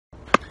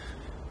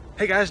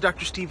Hey guys,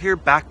 Dr. Steve here,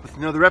 back with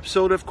another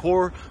episode of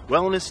Core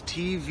Wellness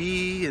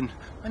TV, and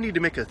I need to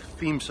make a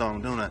theme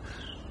song, don't I?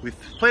 We've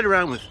played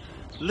around with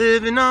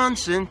Living on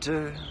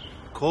Center,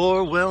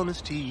 Core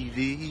Wellness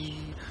TV.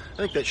 I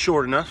think that's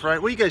short enough,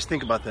 right? What do you guys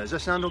think about that? Does that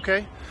sound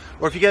okay?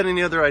 Or if you got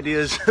any other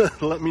ideas,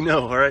 let me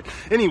know, all right?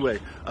 Anyway,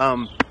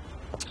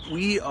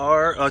 we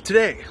are,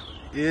 today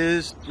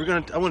is,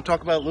 I want to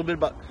talk about a little bit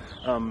about,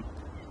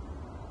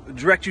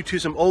 direct you to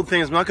some old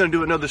things. I'm not going to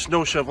do another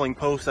snow shoveling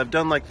post. I've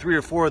done like 3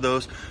 or 4 of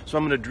those, so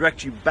I'm going to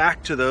direct you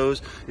back to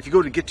those. If you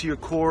go to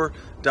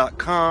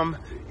gettoyourcore.com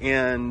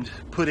and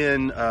put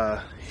in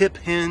hip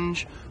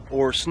hinge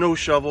or snow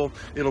shovel,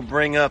 it'll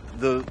bring up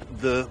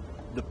the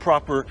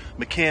proper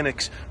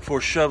mechanics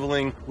for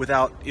shoveling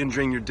without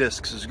injuring your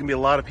discs. There's going to be a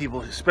lot of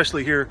people,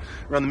 especially here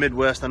around the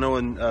Midwest. I know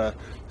in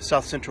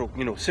South Central,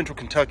 Central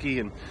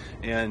Kentucky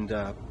and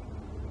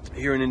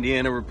here in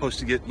Indiana, we're supposed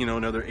to get,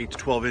 another 8 to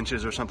 12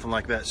 inches or something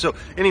like that. So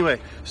anyway,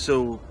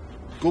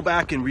 go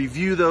back and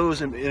review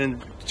those,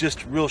 and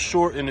just real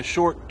short, in a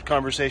short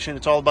conversation,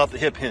 it's all about the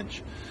hip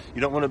hinge.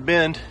 You don't want to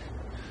bend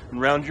and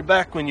round your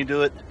back when you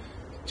do it.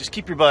 Just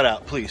keep your butt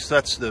out, please.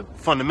 That's the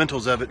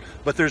fundamentals of it,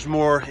 but there's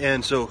more,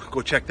 and so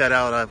go check that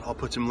out. I'll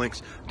put some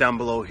links down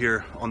below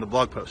here on the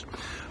blog post.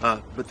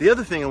 But the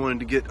other thing I wanted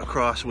to get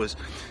across was,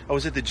 I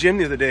was at the gym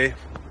the other day,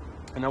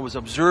 and I was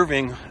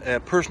observing a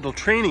personal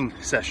training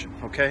session,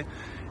 okay?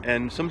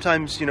 And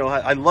sometimes,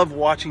 I love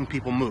watching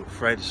people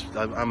move, right?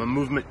 I'm a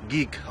movement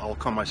geek, I'll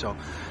call myself.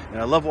 And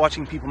I love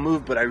watching people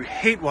move, but I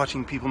hate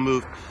watching people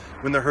move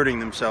when they're hurting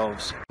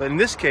themselves. But in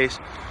this case,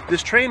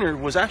 this trainer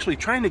was actually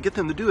trying to get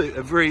them to do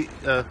a very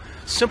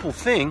simple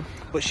thing,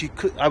 but it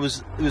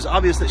was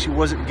obvious that she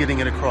wasn't getting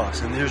it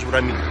across, and here's what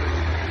I mean.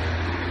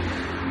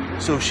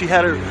 So she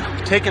had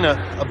her taken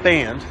a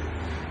band,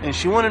 and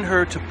she wanted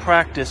her to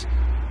practice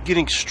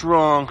getting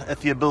strong at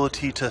the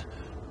ability to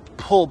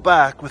pull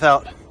back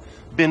without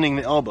bending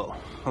the elbow.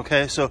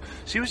 Okay, so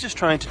she was just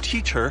trying to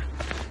teach her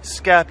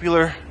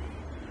scapular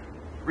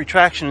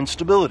retraction and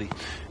stability,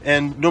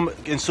 and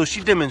so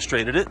she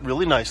demonstrated it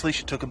really nicely.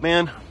 She took a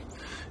band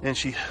and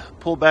she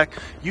pulled back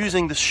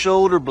using the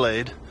shoulder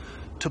blade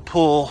to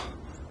pull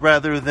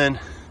rather than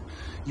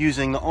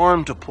using the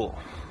arm to pull.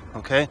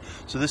 Okay,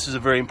 so this is a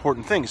very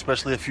important thing,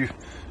 especially if you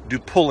do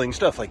pulling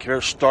stuff, like you're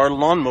start a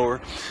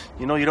lawnmower.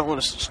 You don't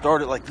want to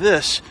start it like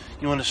this.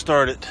 You want to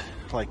start it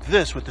like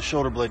this with the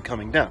shoulder blade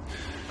coming down.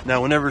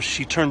 Now, whenever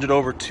she turned it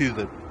over to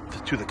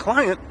the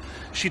client,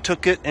 she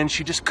took it and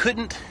she just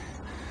couldn't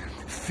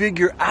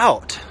figure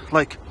out,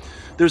 like,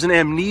 there's an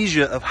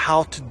amnesia of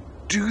how to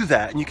do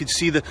that, and you could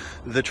see the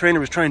trainer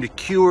was trying to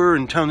cue her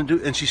and tell her to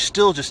do, and she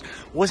still just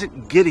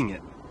wasn't getting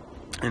it.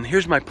 And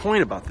here's my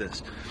point about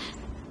this,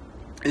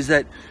 is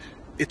that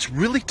it's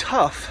really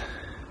tough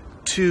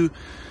to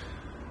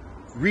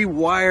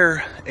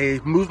rewire a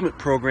movement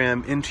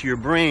program into your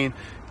brain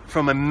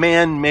from a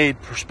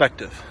man-made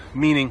perspective,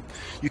 meaning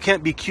you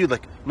can't be cued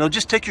like, no,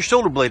 just take your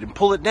shoulder blade and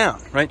pull it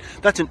down, right?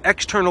 That's an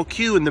external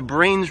cue, and the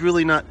brain's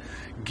really not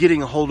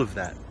getting a hold of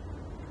that.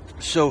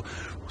 So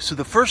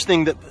the first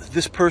thing that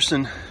this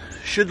person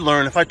should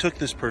learn, if I took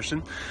this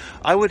person,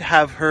 I would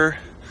have her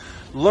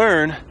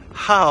learn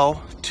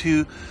how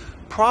to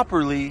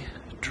properly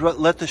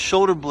let the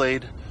shoulder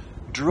blade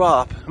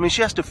drop. I mean,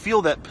 she has to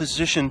feel that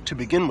position to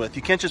begin with.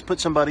 You can't just put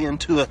somebody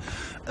into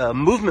a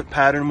movement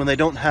pattern when they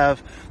don't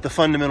have the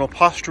fundamental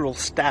postural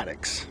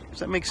statics. Does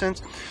that make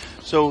sense?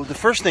 So the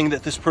first thing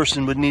that this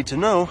person would need to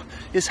know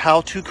is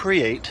how to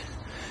create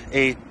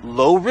a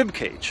low rib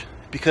cage,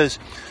 because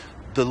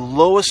the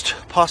lowest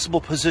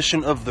possible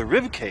position of the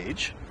rib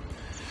cage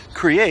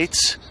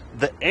creates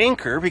the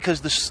anchor, because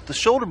the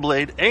shoulder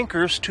blade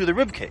anchors to the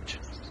rib cage.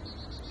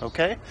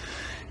 Okay?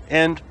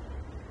 And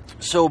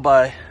so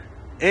by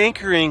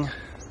anchoring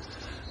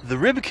the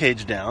rib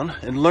cage down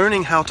and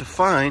learning how to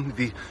find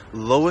the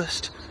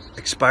lowest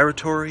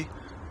expiratory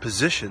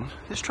position,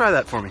 just try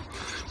that for me.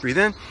 Breathe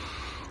in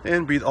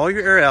and breathe all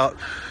your air out,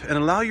 and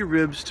allow your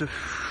ribs to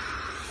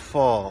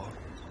fall.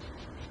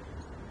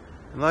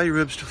 Allow your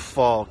ribs to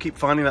fall. Keep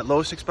finding that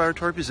lowest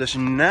expiratory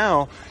position.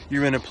 Now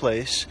you're in a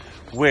place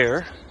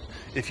where,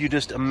 if you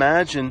just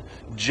imagine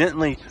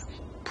gently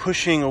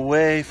pushing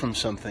away from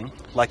something,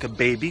 like a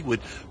baby would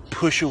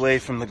push away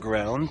from the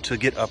ground to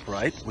get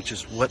upright, which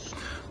is what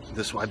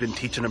I've been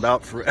teaching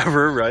about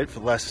forever, right? For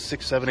the last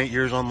 6, 7, 8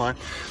 years online.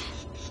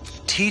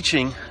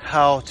 Teaching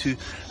how to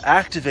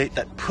activate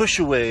that push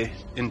away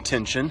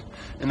intention,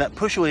 and that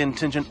push away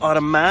intention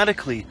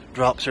automatically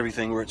drops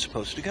everything where it's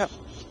supposed to go.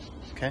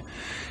 Okay?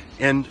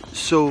 And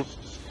so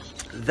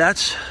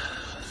that's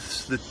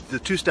the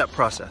 2-step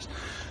process.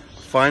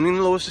 Finding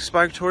the lowest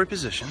expiratory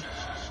position,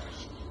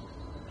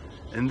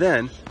 and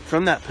then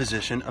from that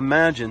position,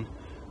 imagine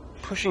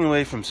pushing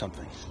away from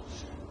something.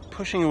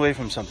 Pushing away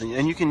from something.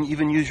 And you can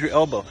even use your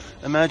elbow.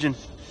 Imagine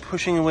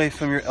pushing away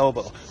from your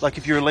elbow. Like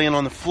if you're laying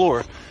on the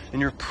floor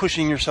and you're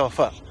pushing yourself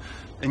up.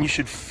 And you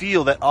should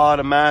feel that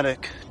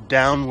automatic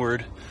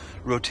downward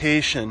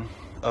rotation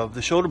of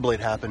the shoulder blade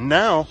happen.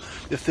 Now,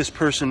 if this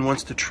person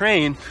wants to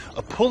train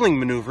a pulling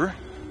maneuver,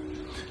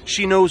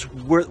 She knows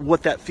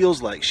what that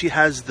feels like. She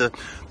has the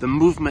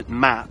movement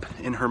map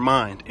in her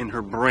mind, in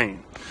her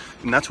brain.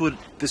 And that's what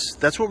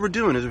we're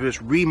doing, is we're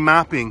just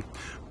remapping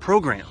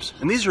programs.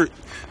 And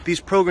these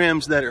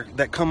programs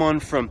that come on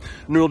from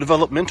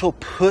neurodevelopmental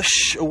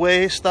push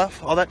away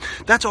stuff, all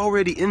that's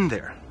already in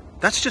there.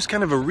 That's just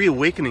kind of a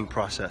reawakening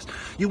process.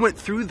 You went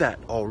through that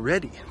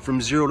already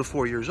from 0 to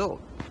 4 years old.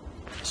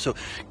 So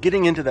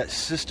getting into that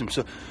system,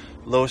 so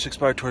lowest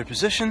expiratory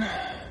position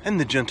and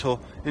the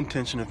gentle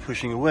intention of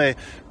pushing away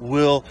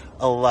will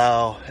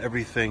allow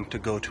everything to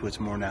go to its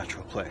more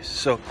natural place.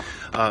 So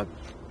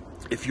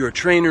if you're a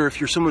trainer, if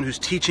you're someone who's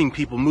teaching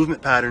people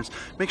movement patterns,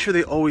 make sure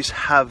they always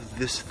have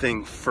this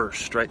thing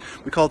first, right?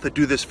 We call it the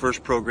Do This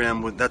First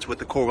program. That's what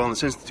the Core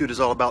Wellness Institute is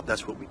all about.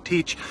 That's what we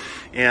teach.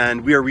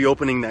 And we are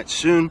reopening that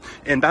soon.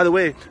 And by the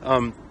way,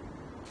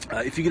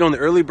 if you get on the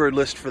early bird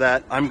list for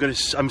that,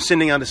 I'm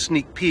sending out a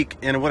sneak peek.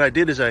 And what I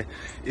did is I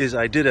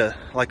did an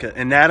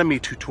anatomy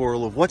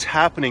tutorial of what's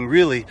happening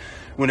really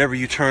whenever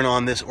you turn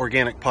on this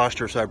organic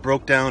posture. So I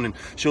broke down and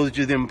showed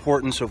you the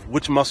importance of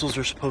which muscles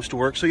are supposed to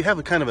work. So you have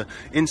a kind of an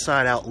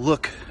inside out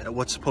look at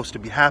what's supposed to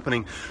be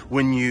happening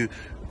when you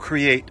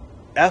create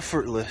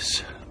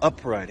effortless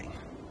uprighting.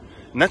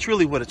 And that's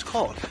really what it's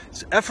called.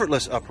 It's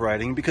effortless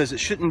uprighting, because it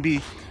shouldn't be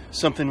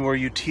something where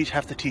you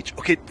have to teach,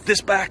 okay,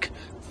 this back,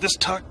 this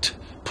tucked,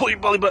 pull your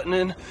belly button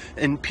in,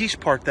 and piece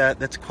part that.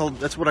 That's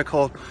what I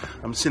call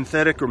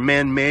synthetic or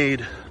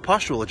man-made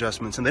postural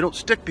adjustments, and they don't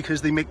stick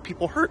because they make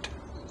people hurt,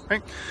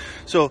 right?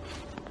 So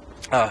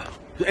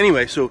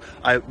anyway,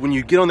 when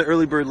you get on the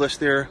early bird list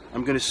there,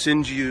 I'm going to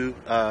send you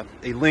a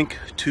link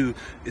to,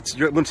 I'm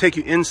going to take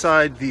you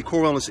inside the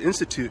Core Wellness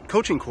Institute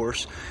coaching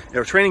course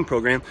or training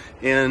program,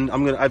 and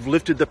I've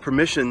lifted the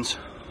permissions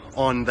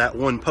on that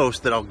one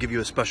post that I'll give you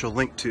a special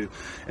link to.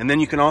 And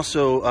then you can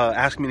also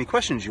ask me any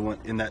questions you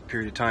want in that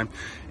period of time.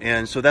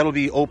 And so that'll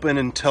be open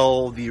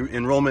until the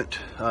enrollment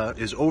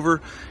is over,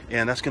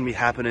 and that's going to be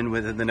happening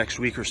within the next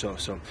week or so.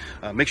 So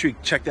make sure you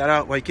check that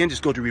out while you can.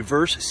 Just go to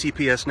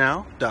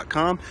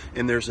reversecpsnow.com,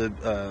 and there's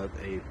a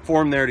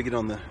form there to get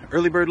on the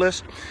early bird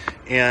list.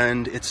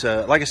 And it's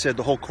like I said,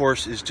 the whole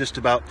course is just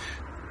about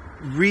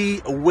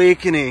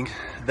reawakening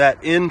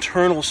that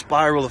internal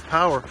spiral of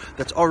power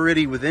that's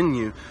already within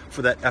you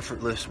for that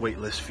effortless,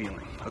 weightless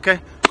feeling.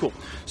 Okay, cool.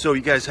 So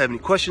you guys have any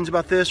questions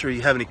about this, or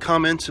you have any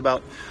comments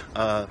about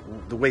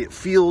the way it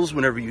feels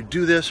whenever you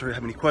do this, or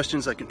have any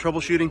questions like in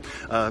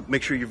troubleshooting,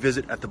 make sure you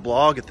visit at the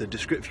blog, at the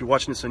description. If you're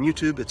watching this on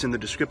YouTube, it's in the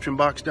description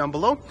box down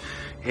below.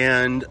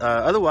 And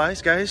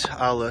otherwise, guys,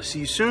 I'll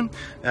see you soon.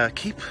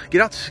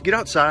 Get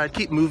outside,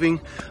 keep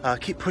moving,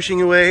 keep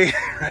pushing away,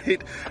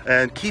 right?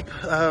 And keep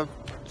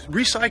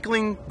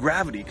recycling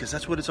gravity, because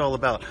that's what it's all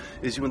about.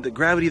 Is when the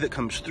gravity that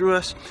comes through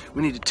us,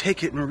 we need to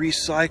take it and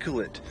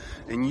recycle it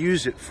and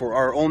use it for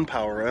our own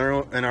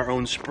power and our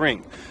own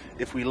spring.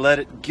 If we let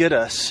it get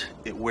us,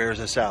 it wears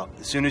us out.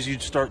 As soon as you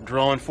start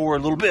drawing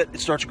forward a little bit,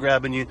 it starts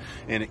grabbing you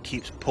and it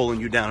keeps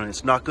pulling you down, and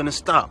it's not going to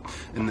stop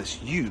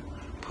unless you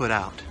put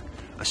out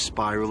a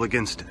spiral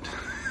against it.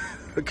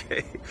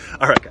 Okay,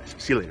 all right guys,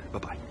 see you later.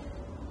 Bye-bye.